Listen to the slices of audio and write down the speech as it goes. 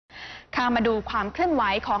มาดูความเคลื่อนไหว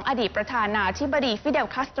ของอดีตประธานาธิบดีฟิเดล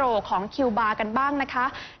คาสโตรของคิวบากันบ้างนะคะ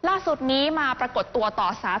ล่าสุดนี้มาปรากฏตัวต่อ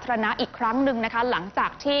สาธารณะอีกครั้งหนึ่งนะคะหลังจา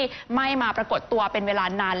กที่ไม่มาปรากฏตัวเป็นเวลา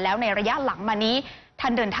นานแล้วในระยะหลังมานี้ท่า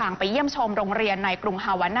นเดินทางไปเยี่ยมชมโรงเรียนในกรุงฮ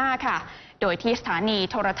าวาน่าค่ะโดยที่สถานี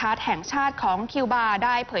โทรทัศน์แห่งชาติของคิวบาไ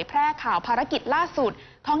ด้เผยแพร่ข่าวภารกิจล่าสุด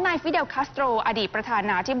ของนายฟิเดลคาสโตรอดีตประธา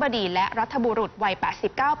นาธิบดีและรัฐบุรุษวัย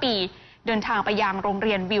 89 ปีเดินทางไปยังโรงเ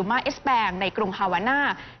รียนวิลมาเอสแปงในกรุงฮาวาน่า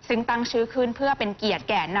ซึ่งตั้งชื่อขึ้นเพื่อเป็นเกียรติ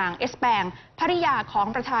แก่นางเอสแปงภริยาของ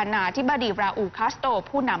ประธานาธิบดีราอูลคาสโตร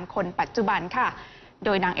ผู้นำคนปัจจุบันค่ะโด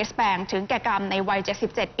ยนางเอสแปงถึงแก่กรรมในวัย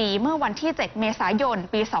 77 ปีเมื่อวันที่ 7 เมษายน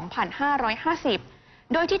ปี 2550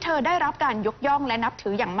โดยที่เธอได้รับการยกย่องและนับถื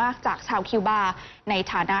ออย่างมากจากชาวคิวบาใน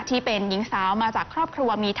ฐานะที่เป็นหญิงสาวมาจากครอบครัว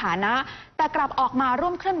มีฐานะแต่กลับออกมาร่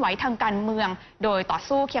วมเคลื่อนไหวทางการเมืองโดยต่อ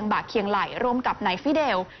สู้เคียงบ่าเคียงไหลร่วมกับนายฟิเด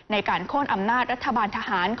ลในการโค่นอำนาจรัฐบาลทห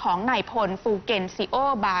ารของนายพลฟูเกนซิโอ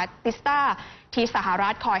บาติสตาที่สหรั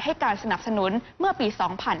ฐคอยให้การสนับสนุนเมื่อปี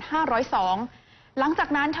 2502หลังจาก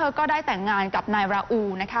นั้นเธอก็ได้แต่งงานกับนายราอู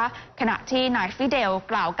นะคะขณะที่นายฟิเดล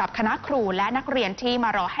กล่าวกับคณะครูและนักเรียนที่มา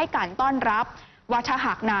รอให้การต้อนรับว่าถ้าห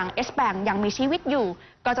ากนางเอสแปงยังมีชีวิตอยู่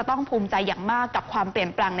ก็จะต้องภูมิใจอย่างมากกับความเปลี่ย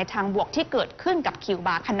นแปลงในทางบวกที่เกิดขึ้นกับคิวบ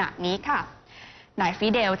าขณะนี้ค่ะนายฟิ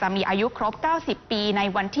เดลจะมีอายุครบ 90 ปีใน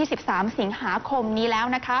วันที่ 13 สิงหาคมนี้แล้ว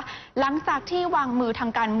นะคะหลังจากที่วางมือทา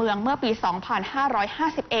งการเมืองเมื่อปี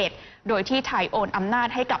 2551 โดยที่ถ่ายโอนอำนาจ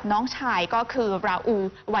ให้กับน้องชายก็คือราอูล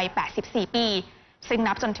วัย 84 ปีซึ่ง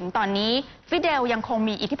นับจนถึงตอนนี้ฟิเดลยังคง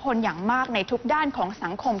มีอิทธิพลอย่างมากในทุกด้านของสั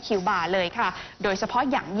งคมคิวบาเลยค่ะโดยเฉพาะ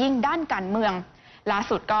อย่างยิ่งด้านการเมืองล่า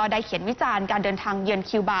สุดก็ได้เขียนวิจารณ์การเดินทางเยือน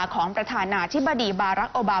คิวบาของประธานาธิบดีบารัก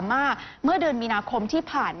โอบามาเมื่อเดือนมีนาคมที่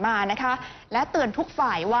ผ่านมานะคะและเตือนทุกฝ่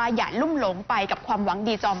ายว่าอย่าลุ่มหลงไปกับความหวัง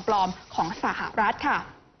ดีจอมปลอมของสหรัฐค่ะ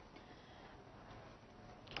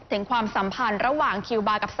ถึงความสัมพันธ์ระหว่างคิวบ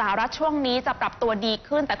ากับสหรัฐช่วงนี้จะปรับตัวดี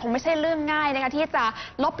ขึ้นแต่คงไม่ใช่เรื่องง่ายนะคะที่จะ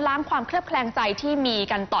ลบล้างความเคลือบแคลงใจที่มี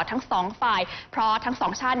กันต่อทั้งสองฝ่ายเพราะทั้งสอ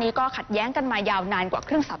งชาตินี้ก็ขัดแย้งกันมายาวนานกว่าค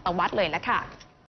รึ่งศตวรรษเลยละค่ะ